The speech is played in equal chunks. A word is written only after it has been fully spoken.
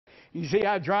You see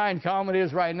how dry and calm it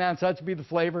is right now, and such be the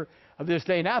flavor of this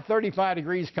day. Now 35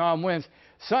 degrees, calm winds.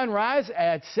 Sunrise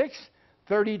at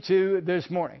 6:32 this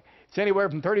morning. It's anywhere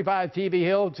from 35 TV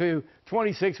Hill to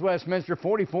 26 Westminster,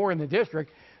 44 in the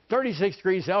district, 36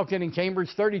 degrees Elkin and Cambridge,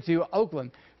 32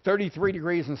 Oakland, 33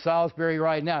 degrees in Salisbury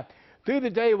right now. Through the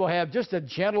day, we'll have just a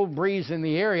gentle breeze in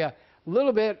the area, a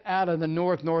little bit out of the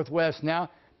north-northwest now,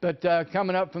 but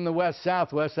coming up from the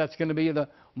west-southwest, that's going to be the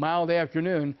mild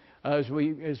afternoon as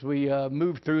we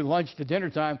move through lunch to dinner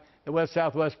time. The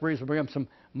west-southwest breeze will bring up some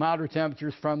milder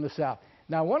temperatures from the south.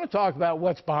 Now, I want to talk about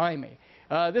what's behind me.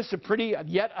 This is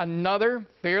yet another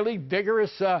fairly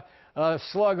vigorous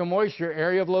slug of moisture,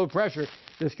 area of low pressure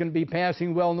that's going to be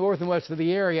passing well north and west of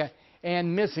the area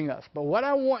and missing us. But what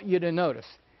I want you to notice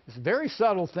is a very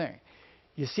subtle thing.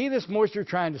 You see this moisture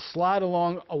trying to slide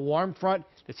along a warm front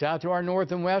that's out to our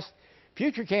north and west?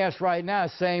 Futurecast right now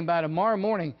is saying by tomorrow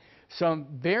morning, some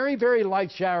very, very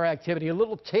light shower activity, a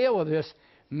little tail of this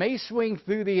may swing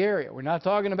through the area. We're not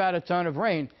talking about a ton of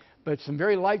rain, but some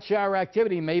very light shower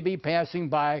activity may be passing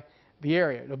by the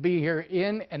area. It'll be here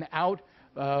in and out,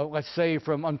 let's say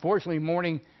from, unfortunately,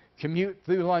 morning commute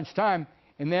through lunchtime,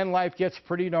 and then life gets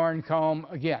pretty darn calm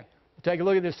again. We'll take a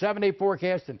look at this 7-day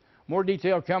forecast and more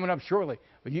detail coming up shortly.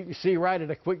 But you can see right at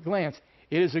a quick glance,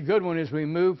 it is a good one as we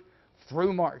move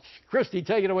through March. Christy,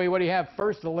 take it away. What do you have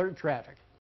first? Alert traffic.